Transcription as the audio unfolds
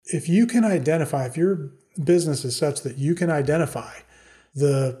if you can identify, if your business is such that you can identify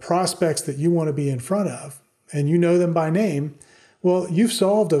the prospects that you want to be in front of and you know them by name, well, you've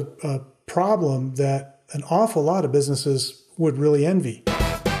solved a problem that an awful lot of businesses would really envy.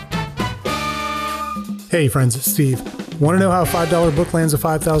 Hey friends, it's Steve. Want to know how a $5 book lands a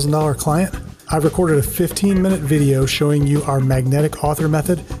 $5,000 client? I've recorded a 15-minute video showing you our magnetic author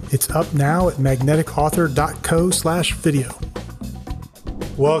method. It's up now at magneticauthor.co/video.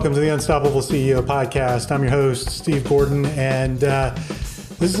 Welcome to the Unstoppable CEO podcast. I'm your host, Steve Gordon, and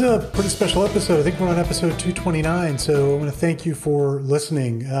this is a pretty special episode. I think we're on episode 229, so I want to thank you for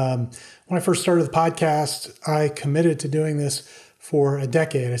listening. When I first started the podcast, I committed to doing this for a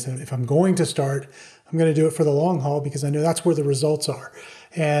decade. I said, if I'm going to start, I'm going to do it for the long haul because I know that's where the results are.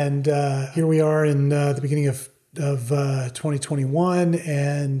 And here we are in the beginning of 2021,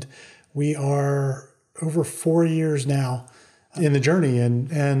 and we are over 4 years now in the journey.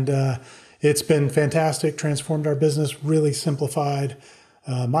 And it's been fantastic, transformed our business, really simplified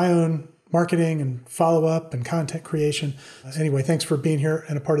my own marketing and follow-up and content creation. Anyway, thanks for being here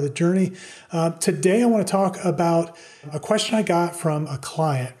and a part of the journey. Today, I want to talk about a question I got from a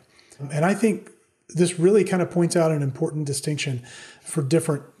client. And I think this really kind of points out an important distinction for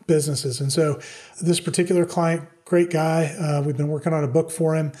different businesses. And so this particular client, great guy, we've been working on a book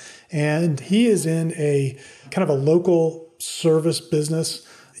for him, and he is in a kind of a local service business.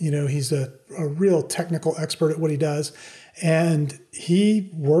 You know, he's a real technical expert at what he does, and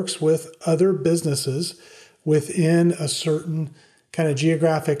he works with other businesses within a certain kind of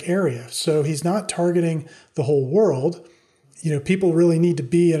geographic area. So he's not targeting the whole world. You know, people really need to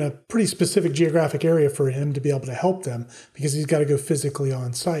be in a pretty specific geographic area for him to be able to help them because he's got to go physically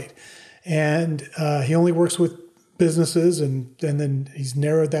on site. And he only works with businesses, and then he's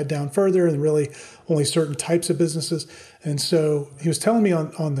narrowed that down further and really only certain types of businesses. And so he was telling me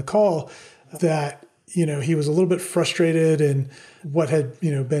on the call that, you know, he was a little bit frustrated in what had,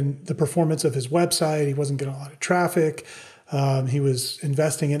 you know, been the performance of his website. He wasn't getting a lot of traffic. He was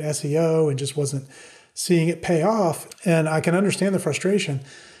investing in SEO and just wasn't seeing it pay off. And I can understand the frustration.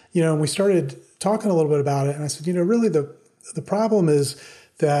 You know, and we started talking a little bit about it. And I said, you know, really the problem is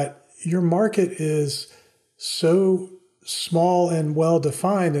that your market is so small and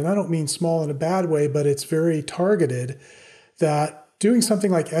well-defined. And I don't mean small in a bad way, but it's very targeted, that doing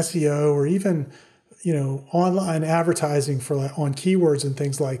something like SEO or even, you know, online advertising for on keywords and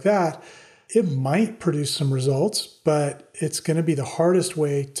things like that, it might produce some results, but it's going to be the hardest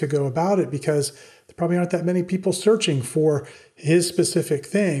way to go about it because there probably aren't that many people searching for his specific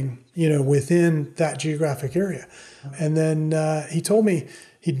thing, you know, within that geographic area. And then he told me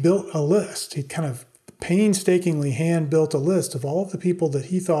he'd built a list. He'd kind of painstakingly hand-built a list of all of the people that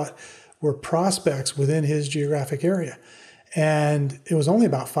he thought were prospects within his geographic area. And it was only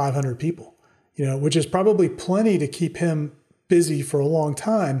about 500 people, you know, which is probably plenty to keep him busy for a long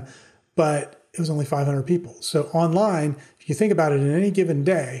time, but it was only 500 people. So online, if you think about it, in any given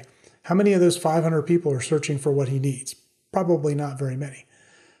day, how many of those 500 people are searching for what he needs? Probably not very many.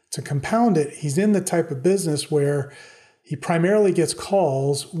 To compound it, he's in the type of business where he primarily gets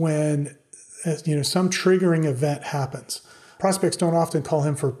calls when, you know, some triggering event happens. Prospects don't often call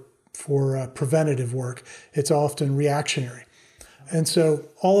him for preventative work. It's often reactionary. And so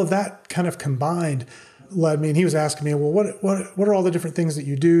all of that kind of combined led me, and he was asking me, well, what are all the different things that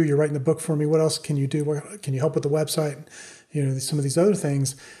you do? You're writing the book for me. What else can you do? Can you help with the website? You know, some of these other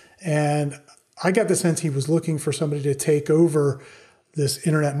things. And I got the sense he was looking for somebody to take over this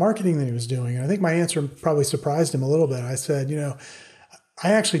internet marketing that he was doing. And I think my answer probably surprised him a little bit. I said, you know,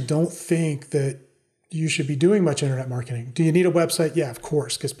 I actually don't think that you should be doing much internet marketing. Do you need a website? Yeah, of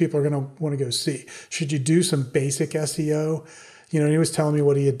course, because people are going to want to go see. Should you do some basic SEO? You know, and he was telling me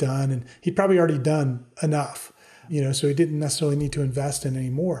what he had done, and he'd probably already done enough, you know, so he didn't necessarily need to invest in any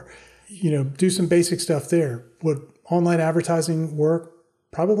more. You know, do some basic stuff there. Would online advertising work?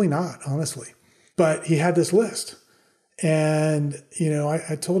 Probably not, honestly. But he had this list. And, you know,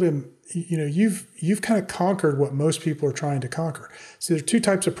 I told him, you know, you've kind of conquered what most people are trying to conquer. So there are two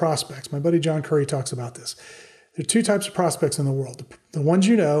types of prospects. My buddy John Curry talks about this. There are two types of prospects in the world, the ones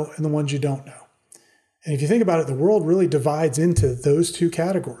you know and the ones you don't know. And if you think about it, the world really divides into those two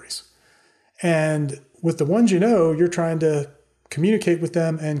categories. And with the ones you know, you're trying to communicate with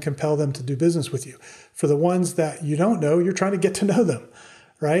them and compel them to do business with you. For the ones that you don't know, you're trying to get to know them,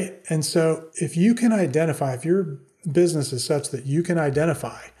 right? And so if you can identify, if your business is such that you can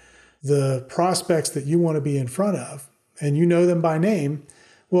identify the prospects that you want to be in front of, and you know them by name,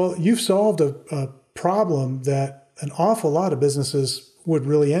 well, you've solved a problem that an awful lot of businesses would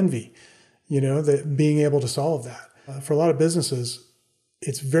really envy, you know, that being able to solve that. For a lot of businesses,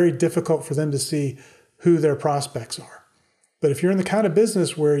 it's very difficult for them to see who their prospects are. But if you're in the kind of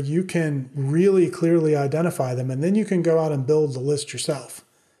business where you can really clearly identify them, and then you can go out and build the list yourself,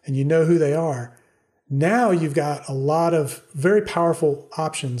 and you know who they are, now you've got a lot of very powerful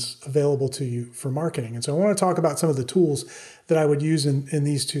options available to you for marketing. And so I want to talk about some of the tools that I would use in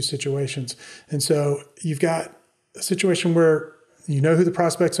these two situations. And so you've got a situation where you know who the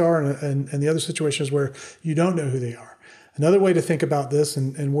prospects are, and the other situation is where you don't know who they are. Another way to think about this,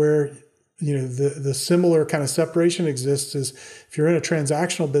 and where the similar kind of separation exists, is if you're in a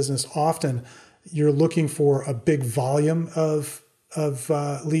transactional business, often you're looking for a big volume of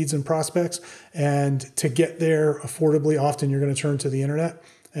leads and prospects. And to get there affordably, often you're going to turn to the internet.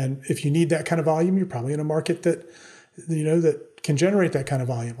 And if you need that kind of volume, you're probably in a market that can generate that kind of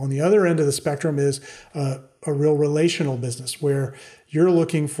volume. On the other end of the spectrum is a real relational business where you're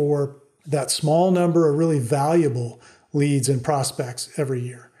looking for that small number of really valuable leads and prospects every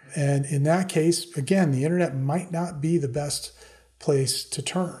year. And in that case, again, the internet might not be the best place to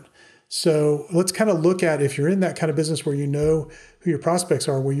turn. So let's kind of look at, if you're in that kind of business where you know who your prospects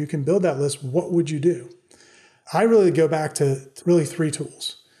are, where you can build that list, what would you do? I really go back to really three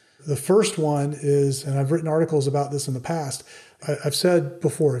tools. The first one is, and I've written articles about this in the past, I've said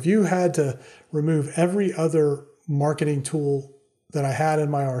before, if you had to remove every other marketing tool that I had in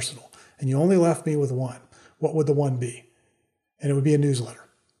my arsenal, and you only left me with one, what would the one be? And it would be a newsletter.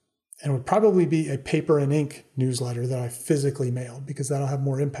 And it would probably be a paper and ink newsletter that I physically mailed, because that'll have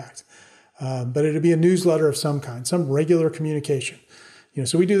more impact. But it'd be a newsletter of some kind, some regular communication.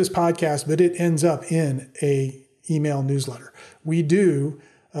 So we do this podcast, but it ends up in a email newsletter. We do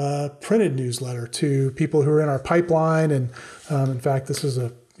a printed newsletter to people who are in our pipeline. And in fact, this is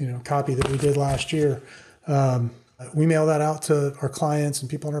a copy that we did last year. We mail that out to our clients and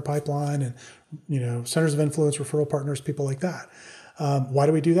people in our pipeline, and centers of influence, referral partners, people like that. Why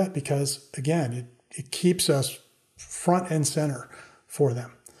do we do that? Because again, it keeps us front and center for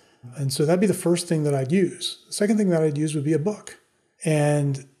them. And so that'd be the first thing that I'd use. The second thing that I'd use would be a book.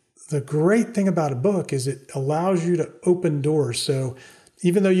 And the great thing about a book is it allows you to open doors. So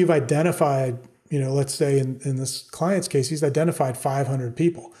even though you've identified, let's say in this client's case, he's identified 500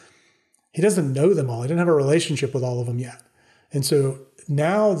 people. He doesn't know them all. He didn't have a relationship with all of them yet. And so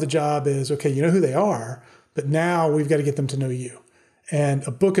now the job is, okay, you know who they are, but now we've got to get them to know you. And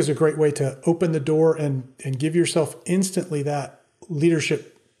a book is a great way to open the door and give yourself instantly that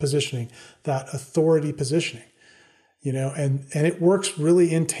leadership positioning, that authority positioning, and it works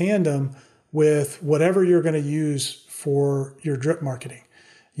really in tandem with whatever you're going to use for your drip marketing,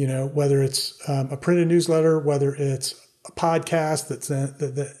 whether it's a printed newsletter, whether it's a podcast that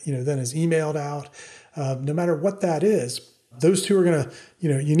then is emailed out, no matter what that is. Those two are going to,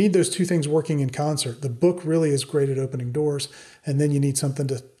 you need those two things working in concert. The book really is great at opening doors, and then you need something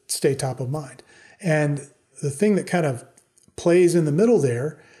to stay top of mind. And the thing that kind of plays in the middle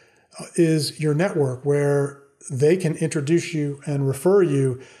there is your network, where they can introduce you and refer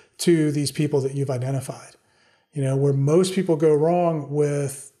you to these people that you've identified. Where most people go wrong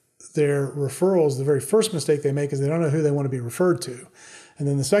with their referrals, the very first mistake they make is they don't know who they want to be referred to. And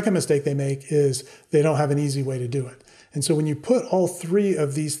then the second mistake they make is they don't have an easy way to do it. And so when you put all three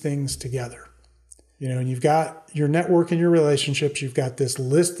of these things together, and you've got your network and your relationships, you've got this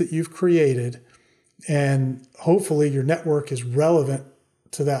list that you've created, and hopefully your network is relevant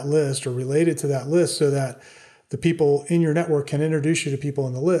to that list or related to that list so that the people in your network can introduce you to people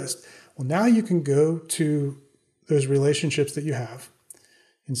in the list. Well, now you can go to those relationships that you have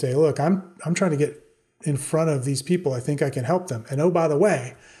and say, look, I'm trying to get in front of these people. I think I can help them. And oh, by the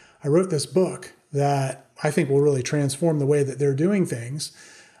way, I wrote this book that I think will really transform the way that they're doing things.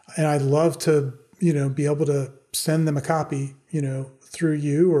 And I'd love to, be able to send them a copy, through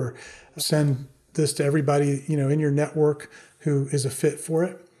you, or send this to everybody, in your network who is a fit for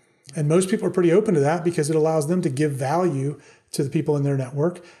it. And most people are pretty open to that because it allows them to give value to the people in their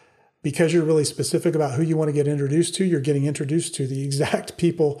network. Because you're really specific about who you want to get introduced to, you're getting introduced to the exact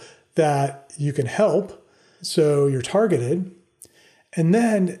people that you can help. So you're targeted. And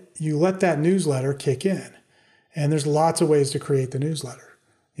then you let that newsletter kick in. And there's lots of ways to create the newsletter.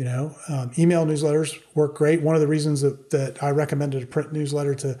 Email newsletters work great. One of the reasons that I recommended a print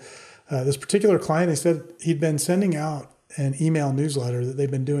newsletter to this particular client, he said he'd been sending out an email newsletter that they've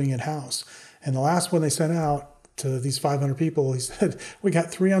been doing in-house. And the last one they sent out to these 500 people, he said, we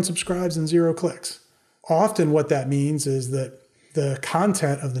got 3 unsubscribes and 0 clicks. Often what that means is that the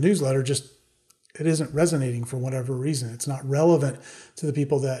content of the newsletter just it isn't resonating for whatever reason. It's not relevant to the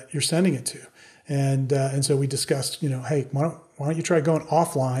people that you're sending it to. And so we discussed, hey, why don't you try going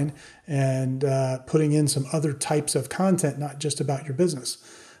offline and putting in some other types of content, not just about your business.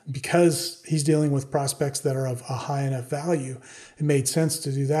 Because he's dealing with prospects that are of a high enough value, it made sense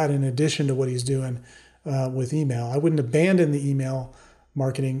to do that in addition to what he's doing with email. I wouldn't abandon the email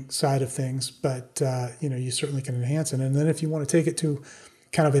marketing side of things, but you certainly can enhance it. And then if you want to take it to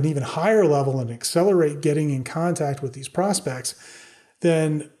kind of an even higher level and accelerate getting in contact with these prospects,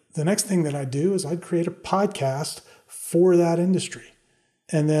 then the next thing that I'd do is I'd create a podcast for that industry.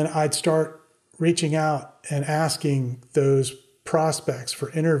 And then I'd start reaching out and asking those prospects for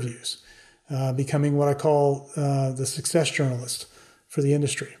interviews, becoming what I call the success journalist for the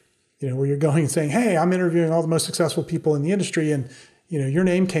industry. Where you're going and saying, hey, I'm interviewing all the most successful people in the industry, and your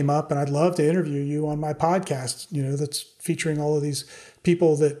name came up, and I'd love to interview you on my podcast, that's featuring all of these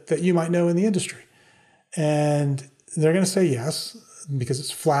people that you might know in the industry. And they're going to say yes, because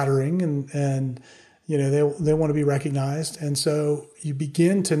it's flattering, and they want to be recognized. And so you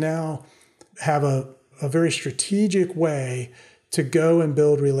begin to now have a very strategic way to go and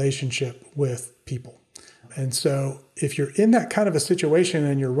build relationship with people. And so if you're in that kind of a situation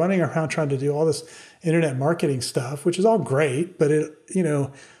and you're running around trying to do all this internet marketing stuff, which is all great, but it,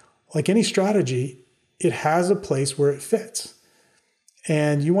 like any strategy, it has a place where it fits.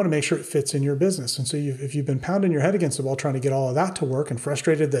 And you want to make sure it fits in your business. And so if you've been pounding your head against the wall trying to get all of that to work and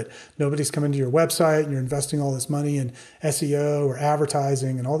frustrated that nobody's coming to your website and you're investing all this money in SEO or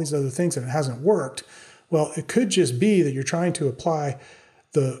advertising and all these other things and it hasn't worked, well, it could just be that you're trying to apply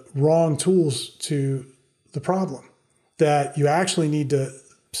the wrong tools to the problem, that you actually need to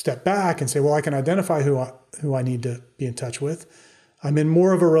step back and say, well, I can identify who I need to be in touch with. I'm in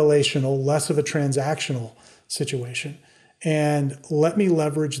more of a relational, less of a transactional situation. And let me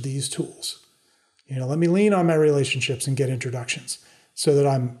leverage these tools. Let me lean on my relationships and get introductions so that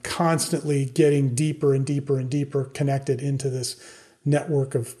I'm constantly getting deeper and deeper and deeper connected into this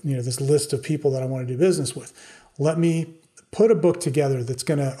network of, this list of people that I want to do business with. Let me put a book together that's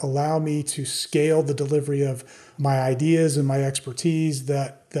going to allow me to scale the delivery of my ideas and my expertise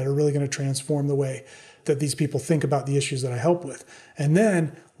that are really going to transform the way that these people think about the issues that I help with. And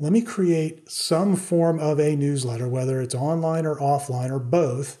then let me create some form of a newsletter, whether it's online or offline or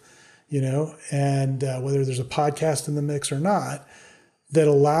both, and whether there's a podcast in the mix or not, that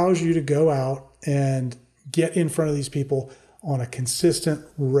allows you to go out and get in front of these people on a consistent,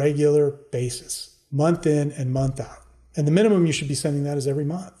 regular basis, month in and month out. And the minimum you should be sending that is every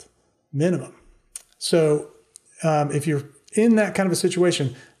month, minimum. So if you're in that kind of a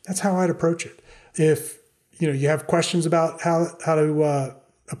situation, that's how I'd approach it. If you have questions about how to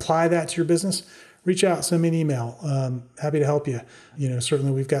apply that to your business, reach out, send me an email. Happy to help you.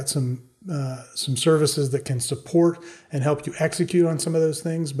 Certainly we've got some services that can support and help you execute on some of those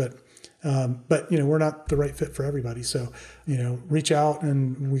things, but we're not the right fit for everybody. So, reach out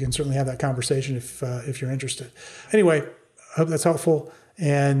and we can certainly have that conversation if you're interested. Anyway, I hope that's helpful.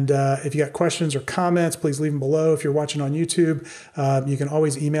 And if you got questions or comments, please leave them below. If you're watching on YouTube, you can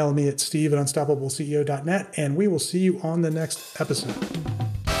always email me at steve@unstoppableceo.net, and we will see you on the next episode.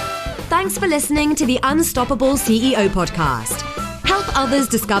 Thanks for listening to the Unstoppable CEO podcast. Help others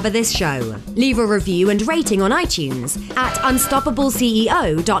discover this show. Leave a review and rating on iTunes at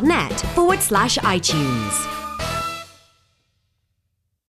unstoppableceo.net/iTunes.